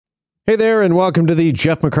Hey there, and welcome to the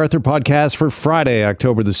Jeff MacArthur podcast for Friday,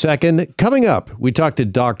 October the 2nd. Coming up, we talked to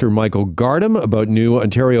Dr. Michael Gardam about new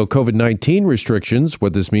Ontario COVID-19 restrictions,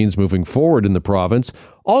 what this means moving forward in the province.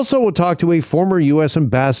 Also, we'll talk to a former U.S.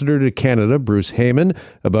 ambassador to Canada, Bruce Heyman,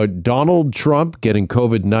 about Donald Trump getting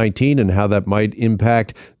COVID-19 and how that might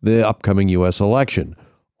impact the upcoming U.S. election.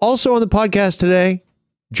 Also on the podcast today,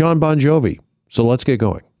 John Bon Jovi. So let's get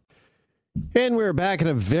going. And we're back in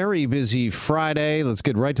a very busy Friday. Let's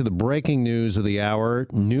get right to the breaking news of the hour.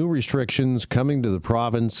 New restrictions coming to the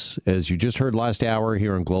province. As you just heard last hour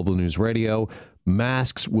here on Global News Radio,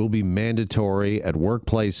 masks will be mandatory at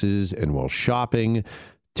workplaces and while shopping.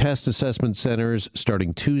 Test assessment centers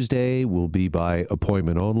starting Tuesday will be by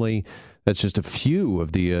appointment only. That's just a few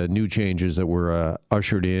of the new changes that were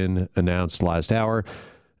ushered in, announced last hour.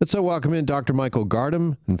 Let's welcome in Dr. Michael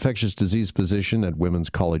Gardam, infectious disease physician at Women's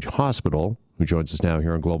College Hospital, who joins us now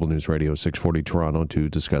here on Global News Radio 640 Toronto to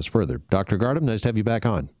discuss further. Dr. Gardam, nice to have you back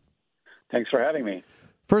on. Thanks for having me.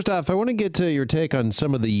 First off, I want to get to your take on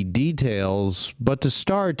some of the details, but to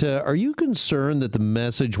start, are you concerned that the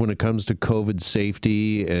message when it comes to COVID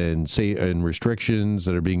safety and restrictions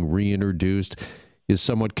that are being reintroduced is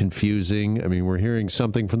somewhat confusing? I mean, we're hearing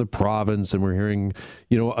something from the province and we're hearing,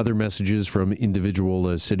 other messages from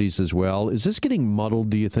individual cities as well. Is this getting muddled,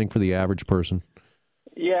 do you think, for the average person?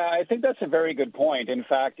 Yeah, I think that's a very good point. In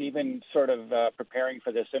fact, even sort of preparing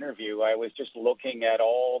for this interview, I was just looking at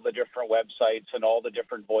all the different websites and all the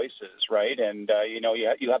different voices, right? And,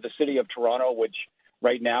 you have the city of Toronto, which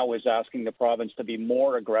right now is asking the province to be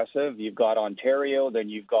more aggressive. You've got Ontario, then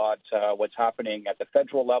you've got what's happening at the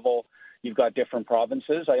federal level. You've got different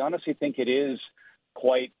provinces. I honestly think it is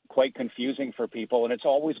quite confusing for people, and it's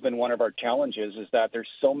always been one of our challenges is that there's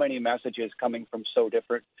so many messages coming from so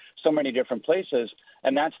many different places,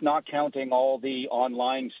 and that's not counting all the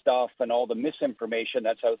online stuff and all the misinformation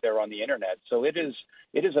that's out there on the internet. So it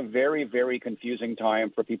is a very, very confusing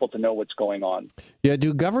time for people to know what's going on. Yeah,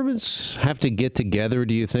 do governments have to get together,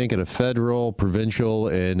 do you think, at a federal, provincial,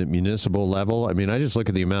 and municipal level? I mean, I just look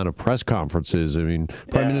at the amount of press conferences. I mean,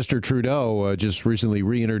 Prime Minister Trudeau just recently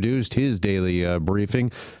reintroduced his daily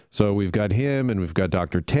briefing. So we've got him, and we've got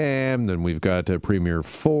Dr. Tam, then we've got Premier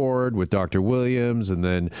Ford with Dr. Williams, and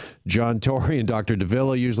then John Tory and Dr.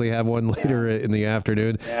 Davila usually have one later in the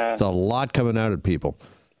afternoon. Yeah. It's a lot coming out at people.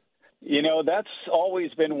 That's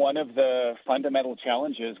always been one of the fundamental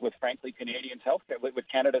challenges with, frankly, Canadians' healthcare, with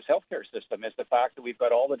Canada's healthcare system, is the fact that we've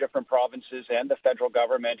got all the different provinces and the federal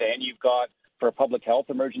government, and you've got, for a public health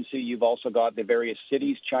emergency, you've also got the various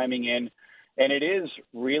cities chiming in. And it is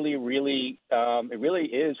really, it really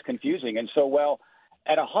is confusing. And so,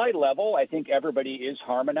 at a high level, I think everybody is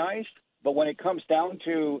harmonized. But when it comes down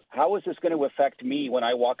to how is this going to affect me when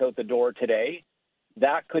I walk out the door today,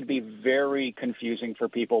 that could be very confusing for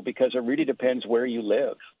people because it really depends where you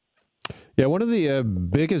live. Yeah, one of the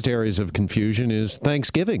biggest areas of confusion is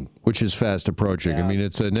Thanksgiving, which is fast approaching. Yeah. I mean,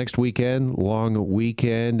 it's next weekend, long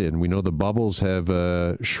weekend, and we know the bubbles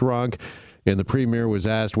have shrunk. And the premier was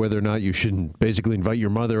asked whether or not you should basically invite your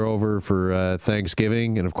mother over for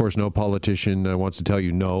Thanksgiving. And, of course, no politician wants to tell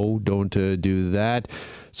you, no, don't do that.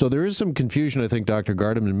 So there is some confusion, I think, Dr.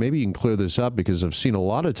 Gardam, and maybe you can clear this up because I've seen a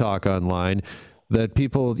lot of talk online that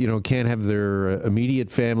people, can't have their immediate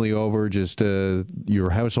family over, just your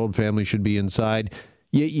household family should be inside.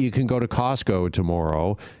 Yet you can go to Costco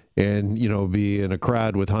tomorrow and, be in a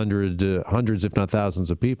crowd with hundreds, if not thousands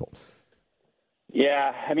of people.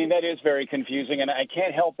 Yeah, I mean, that is very confusing, and I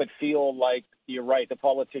can't help but feel like you're right. The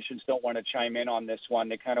politicians don't want to chime in on this one.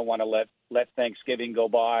 They kind of want to let Thanksgiving go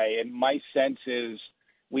by. And my sense is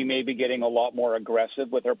we may be getting a lot more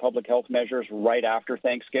aggressive with our public health measures right after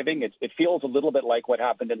Thanksgiving. It feels a little bit like what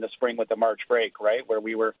happened in the spring with the March break, right, where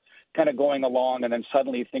we were kind of going along, and then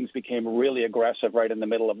suddenly things became really aggressive right in the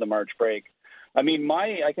middle of the March break. I mean,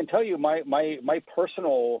 I can tell you my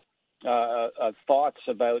personal thoughts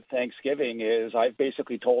about Thanksgiving is I've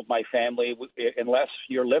basically told my family, unless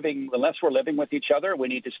we're living with each other, we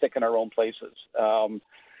need to stick in our own places.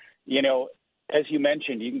 As you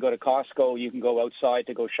mentioned, you can go to Costco, you can go outside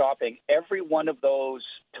to go shopping. Every one of those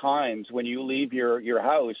times when you leave your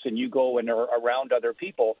house and you go and are around other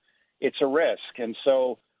people, it's a risk. And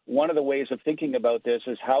so one of the ways of thinking about this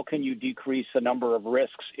is how can you decrease the number of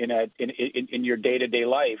risks in your day-to-day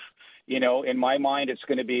life? In my mind, it's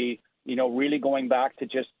going to be really going back to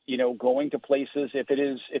just, going to places if it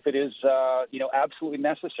is absolutely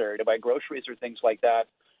necessary to buy groceries or things like that.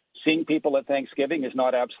 Seeing people at Thanksgiving is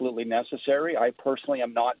not absolutely necessary. I personally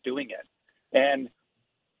am not doing it. And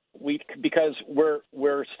because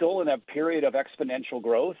we're still in a period of exponential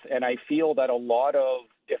growth, and I feel that a lot of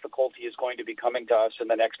difficulty is going to be coming to us in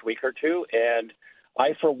the next week or two. And I,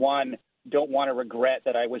 for one, don't want to regret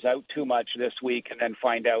that I was out too much this week and then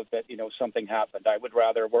find out that, something happened. I would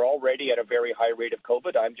rather, we're already at a very high rate of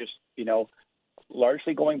COVID. I'm just,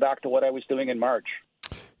 largely going back to what I was doing in March.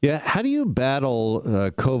 Yeah. How do you battle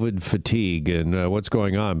COVID fatigue and what's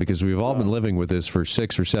going on? Because we've all been living with this for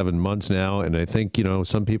 6 or 7 months now. And I think,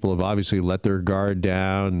 some people have obviously let their guard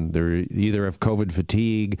down. They either have COVID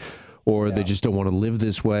fatigue or they just don't want to live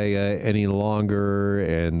this way any longer,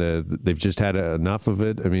 and they've just had enough of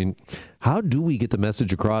it. I mean, how do we get the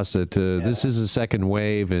message across that this is a second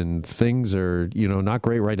wave and things are, not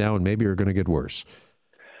great right now and maybe are going to get worse?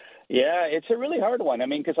 Yeah, it's a really hard one. I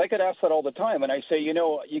mean, because I get asked that all the time, and I say,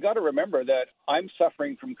 you got to remember that I'm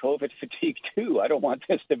suffering from COVID fatigue too. I don't want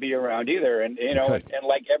this to be around either, and Right. and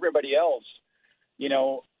like everybody else,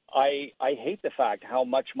 I hate the fact how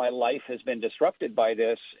much my life has been disrupted by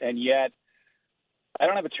this, and yet I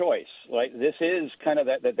don't have a choice. Like, this is kind of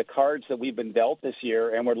the cards that we've been dealt this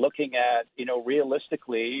year, and we're looking at,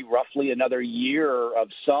 realistically, roughly another year of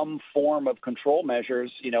some form of control measures,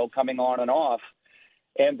 coming on and off,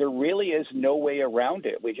 and there really is no way around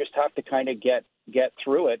it. We just have to kind of get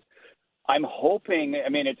through it. I'm hoping, I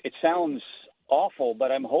mean, it sounds awful,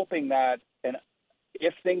 but I'm hoping that, and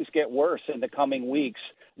if things get worse in the coming weeks,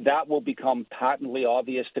 that will become patently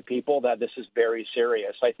obvious to people that this is very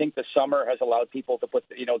serious. I think the summer has allowed people to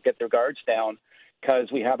get their guards down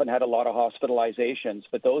because we haven't had a lot of hospitalizations,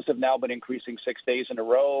 but those have now been increasing 6 days in a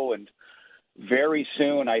row. And very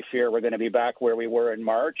soon, I fear we're going to be back where we were in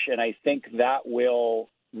March. And I think that will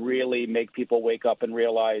really make people wake up and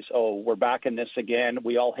realize, oh, we're back in this again.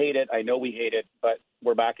 We all hate it. I know we hate it, but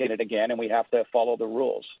we're back in it again, and we have to follow the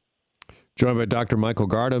rules. Joined by Dr. Michael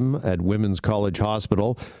Gardam at Women's College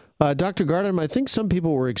Hospital. Dr. Gardam, I think some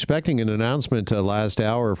people were expecting an announcement last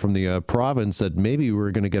hour from the province that maybe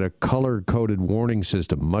we're going to get a color-coded warning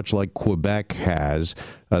system, much like Quebec has.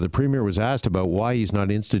 The Premier was asked about why he's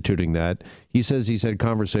not instituting that. He says he's had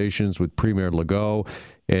conversations with Premier Legault,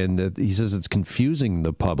 and he says it's confusing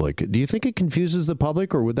the public. Do you think it confuses the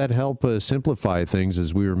public, or would that help simplify things,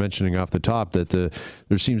 as we were mentioning off the top, that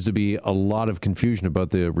there seems to be a lot of confusion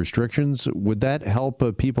about the restrictions? Would that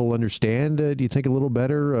help people understand, do you think, a little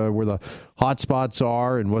better where the hot spots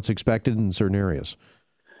are and what's expected in certain areas?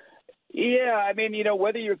 Yeah, I mean,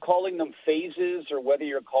 whether you're calling them phases or whether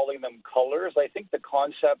you're calling them colors, I think the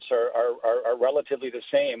concepts are relatively the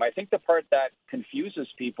same. I think the part that confuses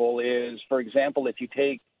people is, for example, if you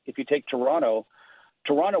take Toronto,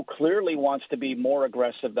 Toronto clearly wants to be more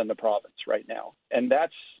aggressive than the province right now, and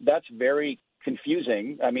that's very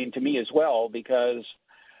confusing. I mean, to me as well, because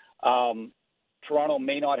Toronto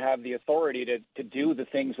may not have the authority to do the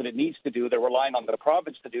things that it needs to do. They're relying on the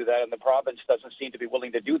province to do that, and the province doesn't seem to be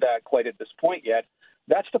willing to do that quite at this point yet.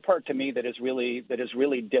 That's the part to me that is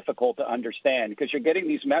really difficult to understand, because you're getting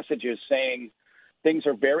these messages saying things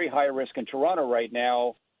are very high risk in Toronto right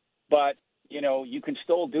now, but you can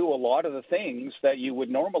still do a lot of the things that you would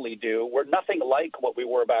normally do. We're nothing like what we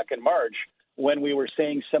were back in March when we were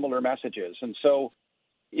saying similar messages, and so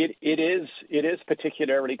It is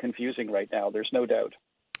particularly confusing right now. There's no doubt.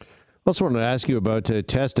 I also wanted to ask you about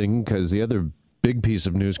testing, because the other big piece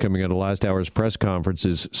of news coming out of last hour's press conference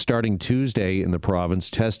is starting Tuesday in the province,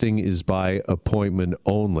 testing is by appointment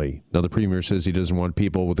only. Now, the Premier says he doesn't want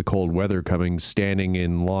people with the cold weather coming standing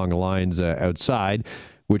in long lines outside,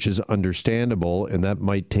 which is understandable, and that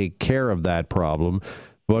might take care of that problem.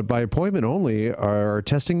 But by appointment only, are our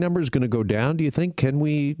testing numbers going to go down, do you think? Can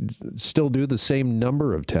we still do the same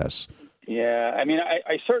number of tests? Yeah, I mean,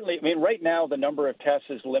 I certainly, right now the number of tests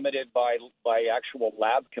is limited by actual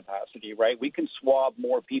lab capacity, right? We can swab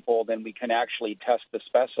more people than we can actually test the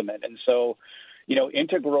specimen. And so,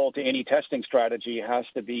 integral to any testing strategy has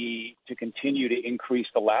to be to continue to increase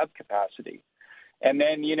the lab capacity. And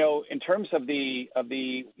then, in terms of the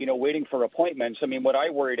waiting for appointments, I mean, what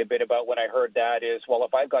I worried a bit about when I heard that is, well,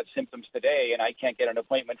 if I've got symptoms today and I can't get an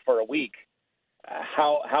appointment for a week,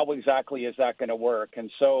 how exactly is that going to work?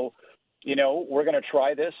 And so, we're going to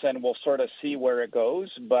try this and we'll sort of see where it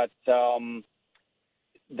goes. But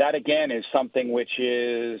that, again, is something which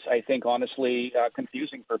is, I think, honestly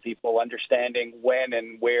confusing for people, understanding when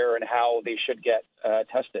and where and how they should get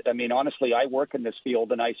tested. I mean, honestly, I work in this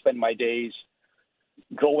field and I spend my days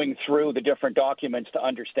going through the different documents to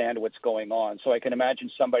understand what's going on. So I can imagine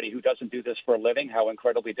somebody who doesn't do this for a living, how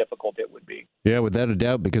incredibly difficult it would be. Yeah, without a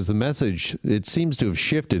doubt, because the message, it seems to have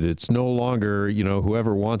shifted. It's no longer,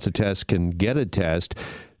 whoever wants a test can get a test.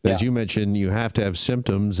 As you mentioned, you have to have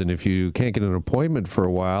symptoms, and if you can't get an appointment for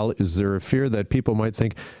a while, is there a fear that people might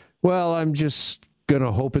think, well, I'm just going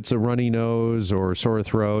to hope it's a runny nose or sore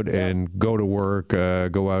throat and go to work,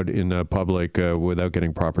 go out in public without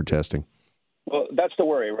getting proper testing. Well, that's the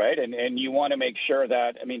worry, right? And you want to make sure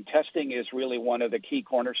that, I mean, testing is really one of the key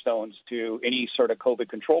cornerstones to any sort of COVID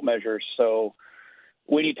control measures. So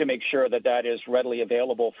we need to make sure that that is readily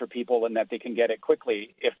available for people and that they can get it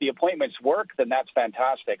quickly. If the appointments work, then that's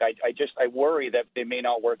fantastic. I worry that they may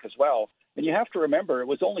not work as well. And you have to remember, it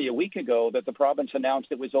was only a week ago that the province announced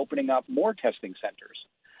it was opening up more testing centers.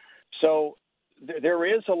 So there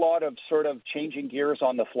is a lot of sort of changing gears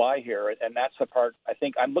on the fly here, and that's the part I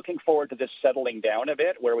think I'm looking forward to this settling down a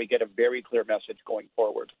bit, where we get a very clear message going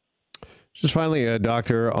forward. Just finally,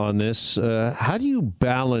 Doctor, on this, how do you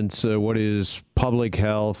balance what is public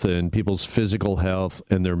health and people's physical health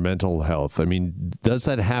and their mental health? I mean, does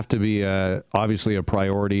that have to be obviously a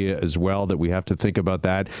priority as well, that we have to think about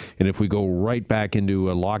that? And if we go right back into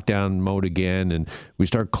a lockdown mode again and we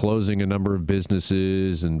start closing a number of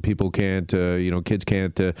businesses and people can't, kids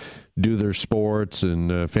can't do their sports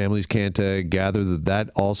and families can't gather, that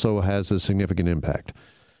also has a significant impact.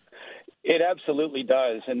 It absolutely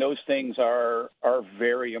does, and those things are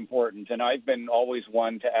very important. And I've been always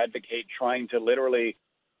one to advocate trying to literally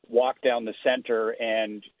walk down the center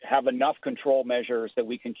and have enough control measures that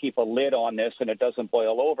we can keep a lid on this and it doesn't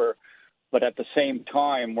boil over. But at the same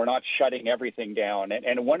time, we're not shutting everything down.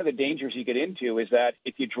 And one of the dangers you get into is that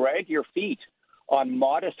if you drag your feet on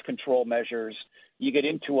modest control measures, you get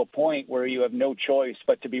into a point where you have no choice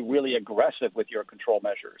but to be really aggressive with your control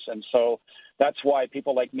measures. And so that's why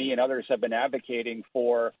people like me and others have been advocating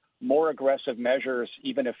for more aggressive measures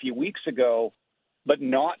even a few weeks ago, but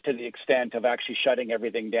not to the extent of actually shutting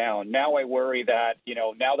everything down. Now I worry that,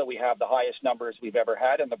 now that we have the highest numbers we've ever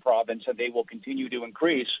had in the province and they will continue to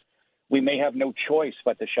increase, we may have no choice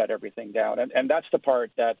but to shut everything down. And that's the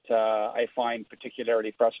part that I find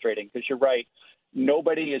particularly frustrating, because you're right.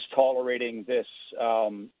 Nobody is tolerating this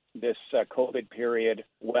COVID period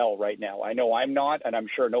well right now. I know I'm not, and I'm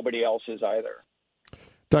sure nobody else is either.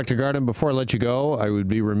 Dr. Gardam, before I let you go, I would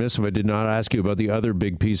be remiss if I did not ask you about the other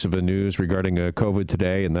big piece of news regarding COVID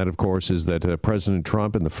today, and that, of course, is that President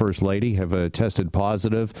Trump and the First Lady have tested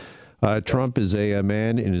positive. Trump is a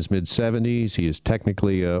man in his mid-70s. He is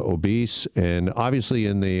technically obese and obviously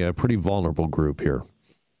in the pretty vulnerable group here.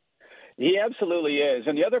 He absolutely is.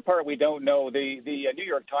 And the other part we don't know, the New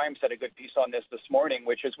York Times had a good piece on this morning,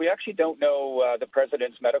 which is we actually don't know the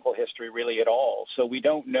president's medical history really at all. So we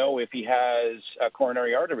don't know if he has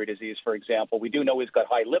coronary artery disease, for example. We do know he's got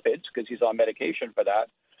high lipids because he's on medication for that.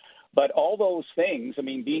 But all those things, I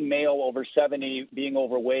mean, being male over 70, being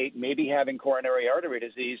overweight, maybe having coronary artery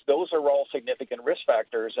disease, those are all significant risk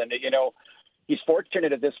factors. And, he's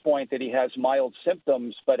fortunate at this point that he has mild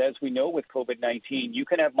symptoms, but as we know with COVID-19, you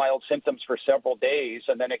can have mild symptoms for several days,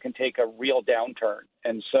 and then it can take a real downturn.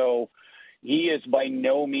 And so he is by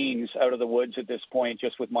no means out of the woods at this point,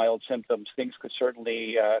 just with mild symptoms. Things could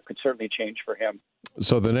certainly change for him.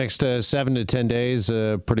 So the next 7 to 10 days,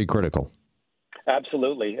 pretty critical.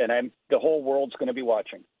 Absolutely, and the whole world's going to be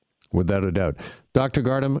watching. Without a doubt. Dr.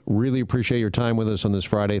 Gardam, really appreciate your time with us on this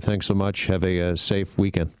Friday. Thanks so much. Have a safe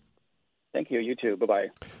weekend. Thank you. You too. Bye-bye.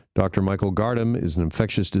 Dr. Michael Gardam is an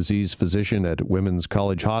infectious disease physician at Women's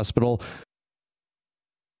College Hospital.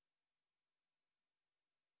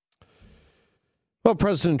 Well,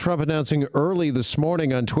 President Trump announcing early this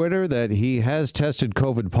morning on Twitter that he has tested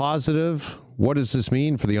COVID positive. What does this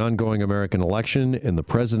mean for the ongoing American election and the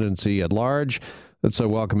presidency at large? Let's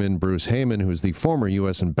welcome in Bruce Heyman, who is the former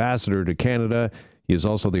U.S. ambassador to Canada. He is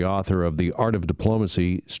also the author of The Art of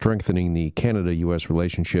Diplomacy, Strengthening the Canada-U.S.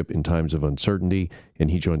 Relationship in Times of Uncertainty,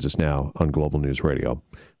 and he joins us now on Global News Radio.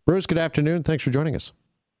 Bruce, good afternoon. Thanks for joining us.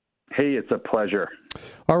 Hey, it's a pleasure.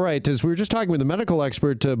 All right. As we were just talking with a medical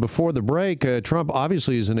expert before the break, Trump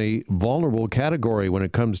obviously is in a vulnerable category when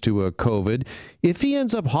it comes to COVID. If he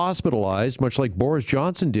ends up hospitalized, much like Boris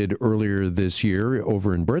Johnson did earlier this year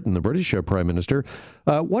over in Britain, the British Prime Minister,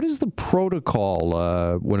 what is the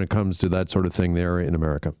protocol when it comes to that sort of thing there in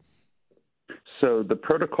America? So the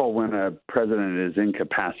protocol when a president is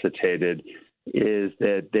incapacitated is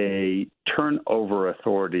that they turn over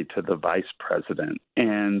authority to the vice president.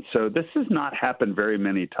 And so this has not happened very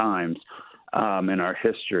many times in our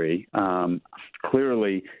history.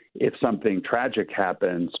 Clearly, if something tragic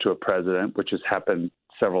happens to a president, which has happened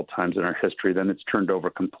several times in our history, then it's turned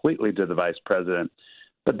over completely to the vice president.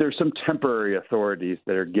 But there's some temporary authorities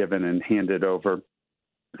that are given and handed over,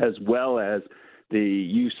 as well as the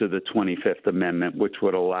use of the 25th Amendment, which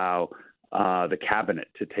would allow the cabinet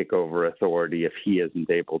to take over authority if he isn't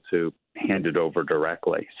able to hand it over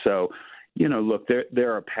directly. So, look,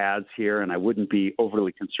 there are paths here, and I wouldn't be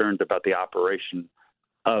overly concerned about the operation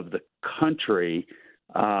of the country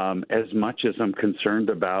as much as I'm concerned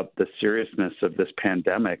about the seriousness of this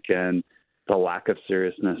pandemic and the lack of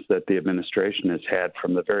seriousness that the administration has had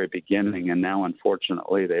from the very beginning. And now,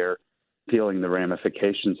 unfortunately, they're feeling the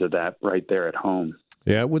ramifications of that right there at home.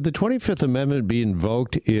 Yeah, would the 25th Amendment be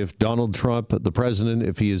invoked if Donald Trump, the president,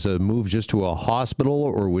 if he is moved just to a hospital,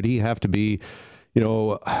 or would he have to be,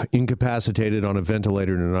 incapacitated on a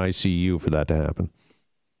ventilator in an ICU for that to happen?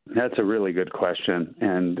 That's a really good question.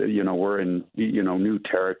 And, we're in, new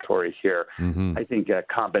territory here. Mm-hmm. I think a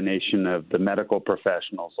combination of the medical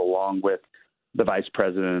professionals along with the vice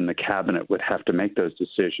president and the cabinet would have to make those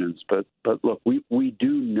decisions. But look, we do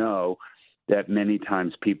know that many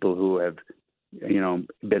times people who have,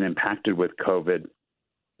 been impacted with COVID,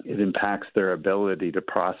 it impacts their ability to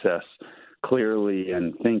process clearly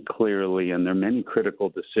and think clearly. And there are many critical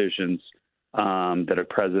decisions that a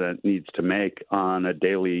president needs to make on a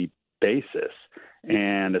daily basis,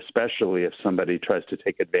 and especially if somebody tries to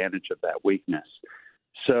take advantage of that weakness.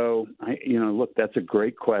 So, look, that's a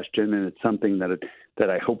great question, and it's something that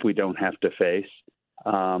I hope we don't have to face.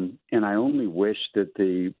 And I only wish that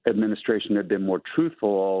the administration had been more truthful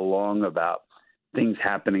all along about things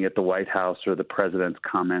happening at the White House or the president's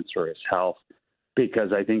comments or his health,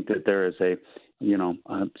 because I think that there is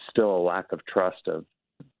still a lack of trust of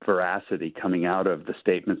veracity coming out of the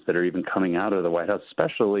statements that are even coming out of the White House,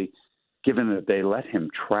 especially given that they let him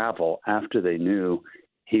travel after they knew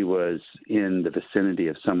he was in the vicinity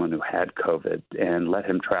of someone who had COVID and let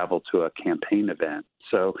him travel to a campaign event.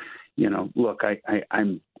 So, look,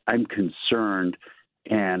 I'm concerned,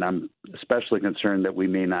 and I'm especially concerned that we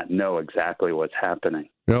may not know exactly what's happening.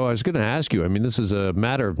 No, I was going to ask you, this is a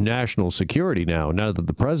matter of national security now that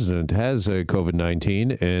the president has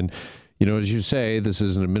COVID-19. And, as you say, this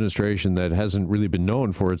is an administration that hasn't really been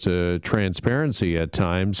known for its transparency at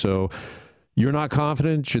times. So you're not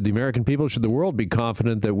confident? Should the American people, should the world be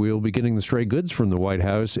confident that we'll be getting the stray goods from the White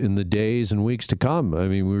House in the days and weeks to come?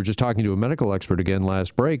 We were just talking to a medical expert again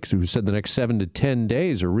last break who said the next 7 to 10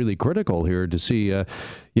 days are really critical here to see,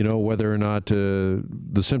 whether or not the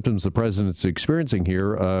symptoms the president's experiencing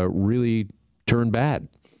here really turn bad.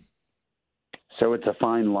 So it's a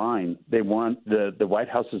fine line. They want the White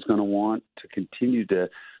House is going to want to continue to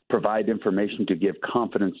provide information to give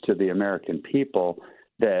confidence to the American people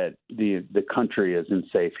that the country is in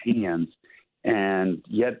safe hands, and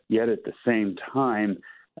yet at the same time,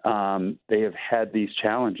 they have had these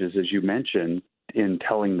challenges, as you mentioned, in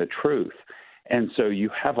telling the truth. And so you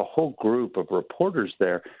have a whole group of reporters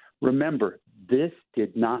there. Remember, this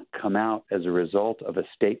did not come out as a result of a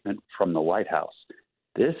statement from the White House.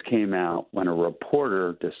 This came out when a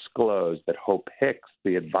reporter disclosed that Hope Hicks,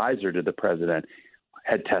 the advisor to the president,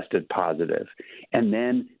 had tested positive. And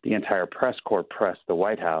then the entire press corps pressed the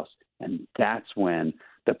White House, and that's when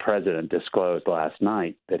the president disclosed last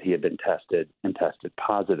night that he had been tested and tested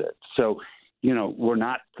positive. So, we're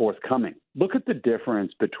not forthcoming. Look at the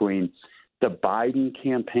difference between the Biden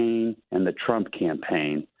campaign and the Trump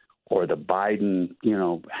campaign, or the Biden,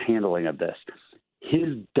 handling of this.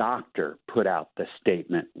 His doctor put out the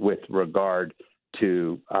statement with regard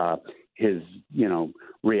to his,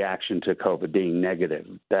 reaction to COVID being negative.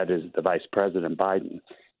 That is the Vice President Biden.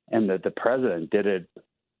 And that the president did it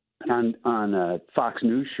on a Fox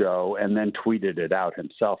News show and then tweeted it out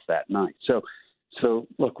himself that night. So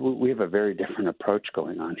look, we have a very different approach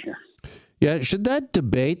going on here. Yeah, should that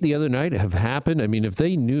debate the other night have happened? If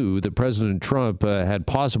they knew that President Trump had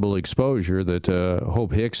possible exposure, that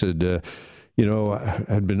Hope Hicks had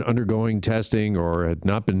been undergoing testing or had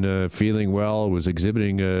not been feeling well, was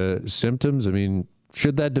exhibiting symptoms.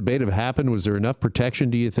 Should that debate have happened? Was there enough protection,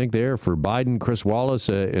 do you think, there for Biden, Chris Wallace,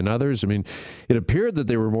 and others? It appeared that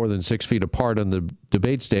they were more than 6 feet apart on the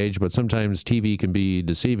debate stage, but sometimes TV can be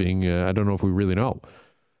deceiving. I don't know if we really know.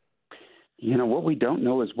 What we don't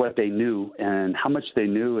know is what they knew and how much they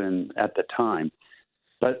knew at the time.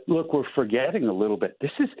 But look, we're forgetting a little bit.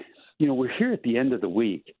 This is, we're here at the end of the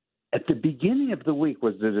week. At the beginning of the week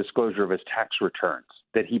was the disclosure of his tax returns,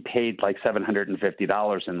 that he paid like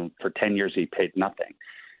 $750, and for 10 years he paid nothing.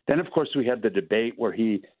 Then, of course, we had the debate where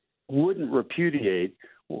he wouldn't repudiate,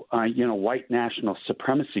 white national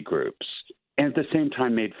supremacy groups, and at the same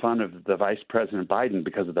time made fun of the Vice President Biden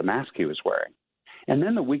because of the mask he was wearing. And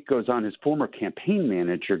then the week goes on, his former campaign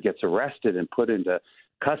manager gets arrested and put into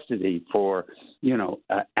custody for,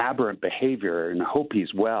 aberrant behavior, and hope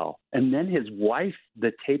he's well. And then his wife,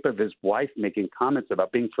 the tape of his wife making comments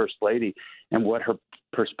about being First Lady and what her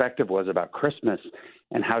perspective was about Christmas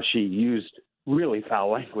and how she used really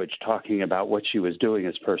foul language talking about what she was doing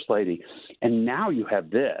as First Lady. And now you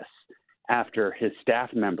have this. after his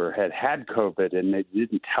staff member had COVID and they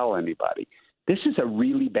didn't tell anybody. This is a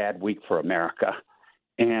really bad week for America,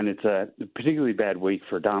 and it's a particularly bad week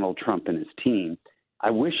for Donald Trump and his team.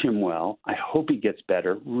 I wish him well. I hope he gets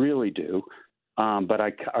better, really do. But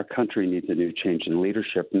our country needs a new change in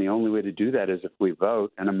leadership, and the only way to do that is if we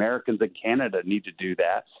vote, and Americans in Canada need to do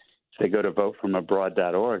that. If they go to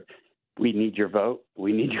votefromabroad.org, we need your vote.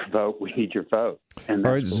 We need your vote. We need your vote. And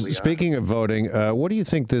all right. Speaking of voting, what do you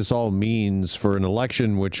think this all means for an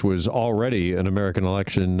election which was already an American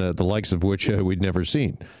election, the likes of which we'd never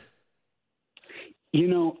seen? You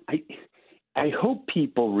know, I hope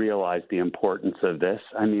people realize the importance of this.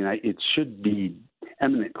 I mean, it should be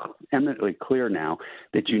eminently clear now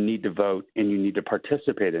that you need to vote and you need to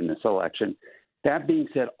participate in this election. That being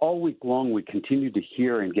said, all week long we continue to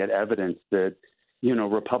hear and get evidence that, you know,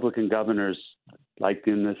 Republican governors, like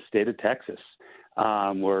in the state of Texas,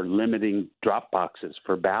 were limiting drop boxes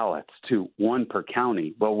for ballots to one per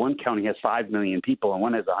county. Well, one county has 5 million people and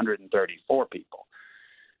one has 134 people.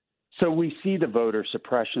 So we see the voter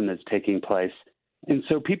suppression that's taking place. And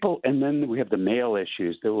so and then we have the mail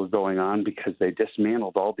issues that were going on because they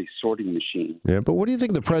dismantled all these sorting machines. Yeah, but what do you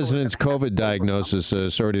think the president's COVID diagnosis,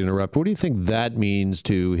 sorry to interrupt, what do you think that means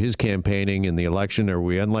to his campaigning in the election? Are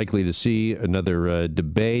we unlikely to see another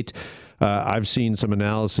debate? I've seen some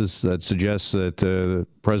analysis that suggests that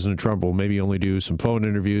President Trump will maybe only do some phone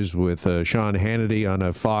interviews with Sean Hannity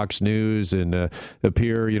on Fox News and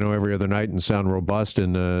appear, every other night and sound robust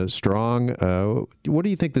and strong. What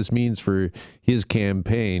do you think this means for his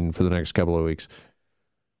campaign for the next couple of weeks?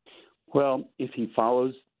 Well, if he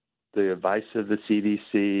follows the advice of the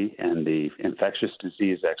CDC and the infectious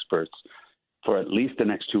disease experts for at least the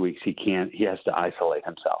next 2 weeks, he has to isolate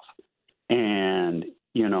himself. And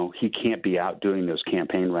he can't be out doing those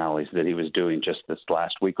campaign rallies that he was doing just this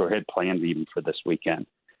last week or had planned even for this weekend.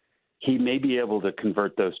 He may be able to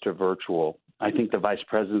convert those to virtual. I think the vice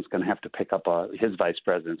president's going to have to pick up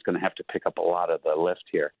a lot of the lift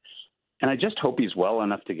here. And I just hope he's well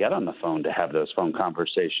enough to get on the phone to have those phone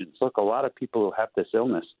conversations. Look, a lot of people who have this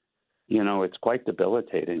illness, it's quite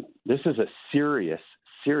debilitating. This is a serious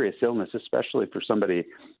illness, especially for somebody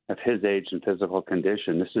of his age and physical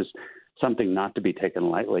condition. This is something not to be taken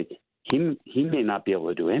lightly. He may not be able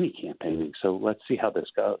to do any campaigning, so let's see how this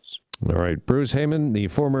goes. All right. Bruce Heyman, the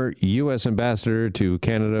former U.S. ambassador to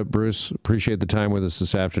Canada. Bruce, appreciate the time with us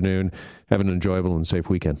this afternoon. Have an enjoyable and safe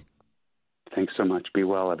weekend. Thanks so much. Be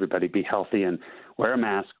well, everybody. Be healthy and wear a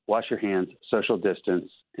mask, wash your hands, social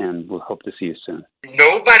distance, and we'll hope to see you soon.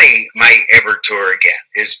 Nobody might ever tour again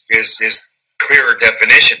is clearer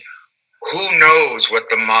definition. Who knows what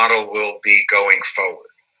the model will be going forward?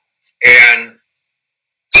 And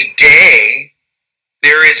today,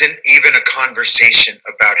 there isn't even a conversation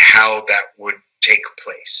about how that would take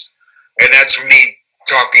place. And that's for me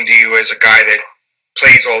talking to you as a guy that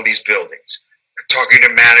plays all these buildings, talking to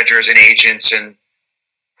managers and agents, and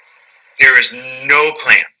there is no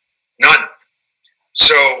plan, none.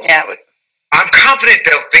 So I'm confident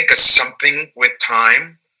they'll think of something with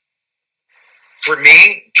time. For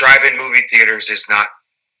me, drive-in movie theaters is not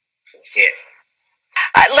it.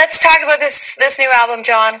 Let's talk about this new album,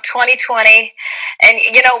 John, 2020. And,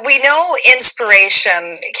 we know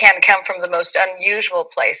inspiration can come from the most unusual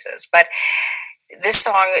places, but this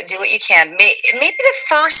song, Do What You Can, maybe the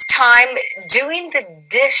first time doing the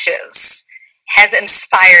dishes has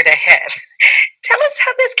inspired a hit. Tell us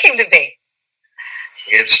how this came to be.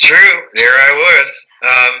 It's true. There I was.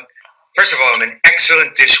 First of all, I'm an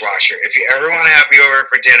excellent dishwasher. If you ever want to have me over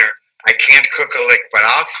for dinner, I can't cook a lick, but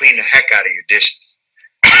I'll clean the heck out of your dishes.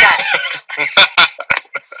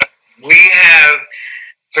 We have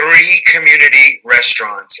 3 community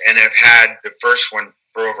restaurants and have had the first one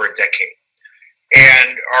for over a decade.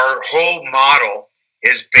 And our whole model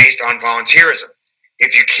is based on volunteerism.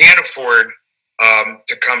 If you can't afford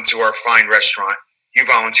to come to our fine restaurant, you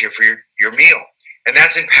volunteer for your meal. And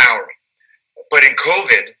that's empowering. But in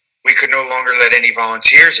COVID, we could no longer let any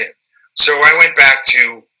volunteers in. So I went back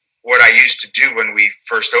to what I used to do when we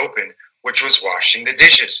first opened, which was washing the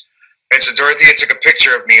dishes. And so Dorothea took a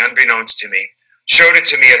picture of me, unbeknownst to me, showed it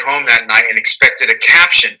to me at home that night and expected a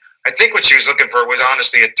caption. I think what she was looking for was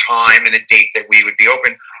honestly a time and a date that we would be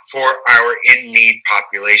open for our in-need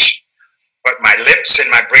population. But my lips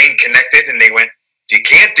and my brain connected and they went, if you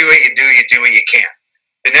can't do it, you do what you can.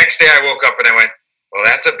 The next day I woke up and I went, well,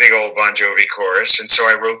 that's a big old Bon Jovi chorus. And so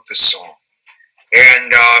I wrote the song.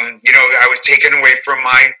 And, I was taken away from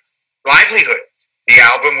my livelihood. The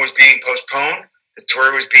album was being postponed. The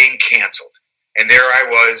tour was being canceled. And there I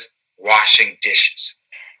was washing dishes.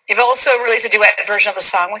 You've also released a duet version of the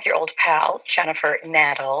song with your old pal, Jennifer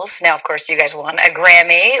Nettles. Now, of course, you guys won a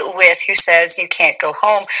Grammy with Who Says You Can't Go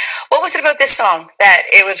Home. What was it about this song that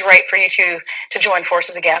it was right for you to join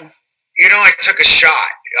forces again? You know, I took a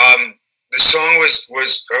shot. The song was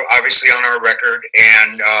obviously on our record,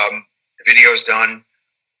 and the video's done.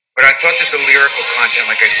 But I thought that the lyrical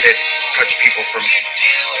content, like I said, touched people from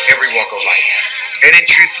every walk of life. And in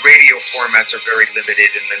truth, radio formats are very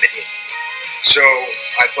limited and limited. So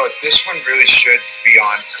I thought this one really should be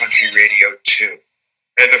on country radio too.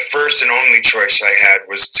 And the first and only choice I had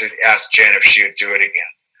was to ask Jen if she would do it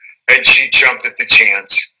again. And she jumped at the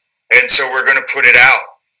chance. And so we're going to put it out.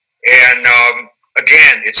 And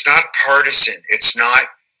again, it's not partisan. It's not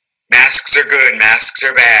masks are good, masks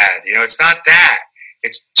are bad. You know, it's not that.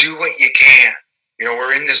 It's do what you can. You know,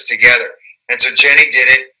 we're in this together. And so Jenny did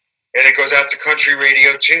it, and it goes out to country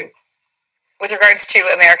radio too. With regards to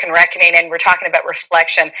American Reckoning, and we're talking about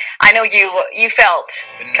reflection, I know you felt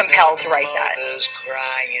compelled to write that.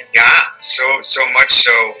 Yeah, so much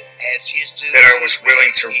so that I was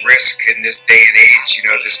willing to risk in this day and age, you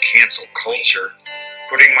know, this cancel culture,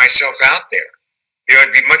 putting myself out there. You know,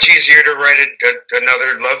 it'd be much easier to write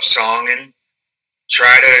another love song and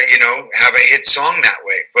try to, you know, have a hit song that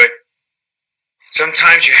way. But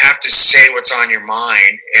sometimes you have to say what's on your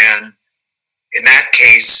mind. And in that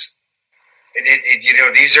case, you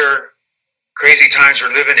know, these are crazy times we're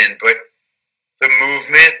living in. But the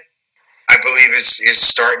movement, I believe, is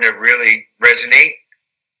starting to really resonate.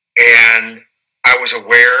 And I was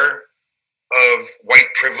aware of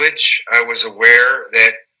white privilege. I was aware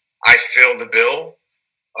that I fill the bill.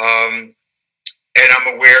 And I'm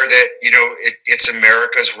aware that, you know, it's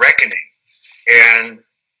America's reckoning. And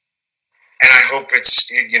I hope it's,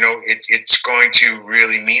 you know, it's going to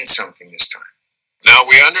really mean something this time. Now,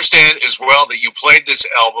 we understand as well that you played this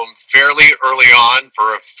album fairly early on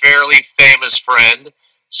for a fairly famous friend,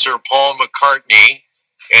 Sir Paul McCartney.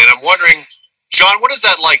 And I'm wondering, John, what is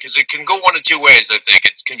that like? Because it can go one of two ways, I think.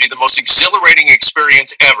 It can be the most exhilarating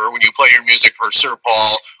experience ever when you play your music for Sir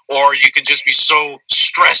Paul, or you can just be so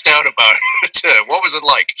stressed out about it. What was it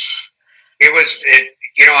like?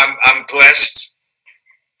 You know, I'm blessed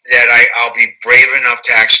that I'll be brave enough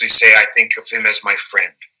to actually say I think of him as my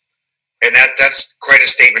friend. And that's quite a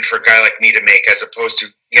statement for a guy like me to make, as opposed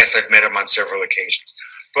to, yes, I've met him on several occasions.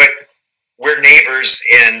 But we're neighbors,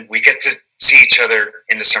 and we get to see each other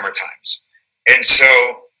in the summer times. And so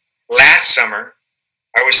last summer,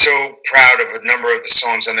 I was so proud of a number of the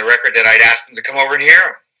songs on the record that I'd asked him to come over and hear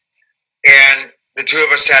them. And the two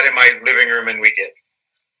of us sat in my living room, and we did.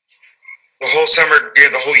 The whole summer,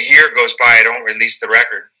 the whole year goes by, I don't release the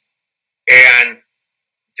record. And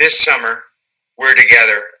this summer, we're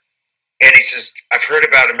together. And he says, I've heard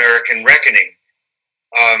about American Reckoning.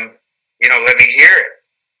 You know, let me hear it.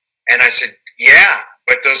 And I said, yeah,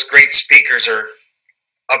 but those great speakers are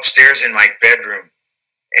upstairs in my bedroom.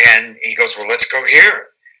 And he goes, well, let's go hear it.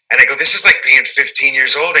 And I go, this is like being 15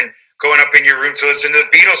 years old and going up in your room to listen to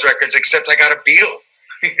the Beatles records, except I got a Beatle.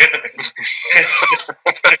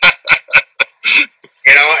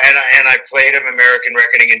 You know, and I played him American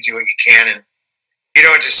Reckoning and Do What You Can. And, you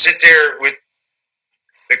know, and to sit there with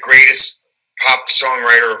the greatest pop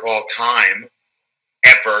songwriter of all time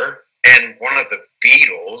ever, and one of the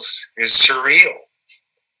Beatles, is surreal.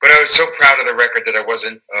 But I was so proud of the record that I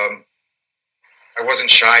wasn't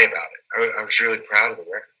shy about it. I was really proud of the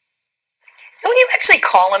record. Don't you actually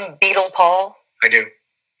call him Beatle Paul? I do.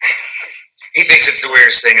 He thinks it's the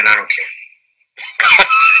weirdest thing, and I don't care.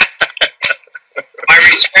 My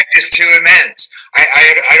respect is too immense.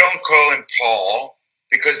 I don't call him Paul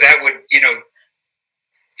because that would, you know,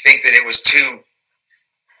 think that it was too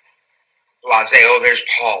blasé. Oh, there's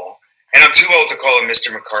Paul. And I'm too old to call him Mr.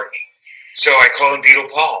 McCartney. So I call him Beatle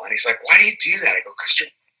Paul. And he's like, why do you do that? I go, because you're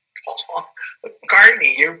Paul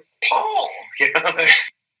McCartney. You're Paul. You know?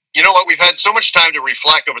 You know what? We've had so much time to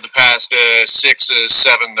reflect over the past 6,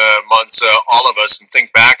 7 months, all of us, and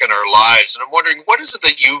think back on our lives. And I'm wondering, what is it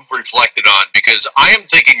that you've reflected on? Because I am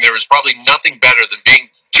thinking there is probably nothing better than being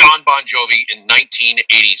John Bon Jovi in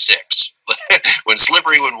 1986. When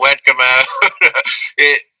Slippery When Wet come out.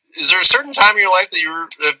 Is there a certain time in your life that you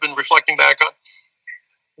have been reflecting back on?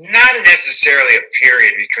 Not necessarily a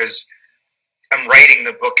period, because I'm writing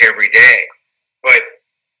the book every day. But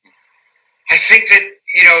I think that,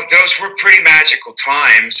 you know, those were pretty magical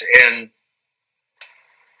times, and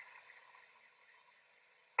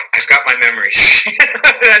I've got my memories.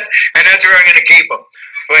 that's where I'm going to keep them.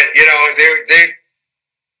 But, you know,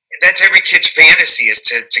 that's every kid's fantasy, is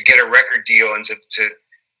to get a record deal and to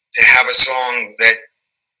have a song that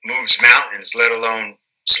moves mountains, let alone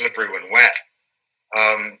Slippery When Wet.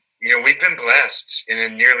 We've been blessed in a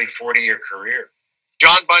nearly 40-year career.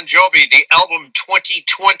 Jon Bon Jovi, the album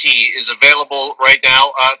 2020 is available right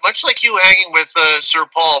now. Much like you hanging with Sir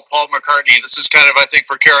Paul McCartney, this is kind of, I think,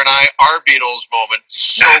 for Karen and I, our Beatles moment.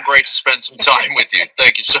 So great to spend some time with you.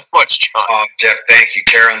 Thank you so much, Jon. Jeff, thank you.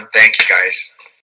 Carolyn, thank you, guys.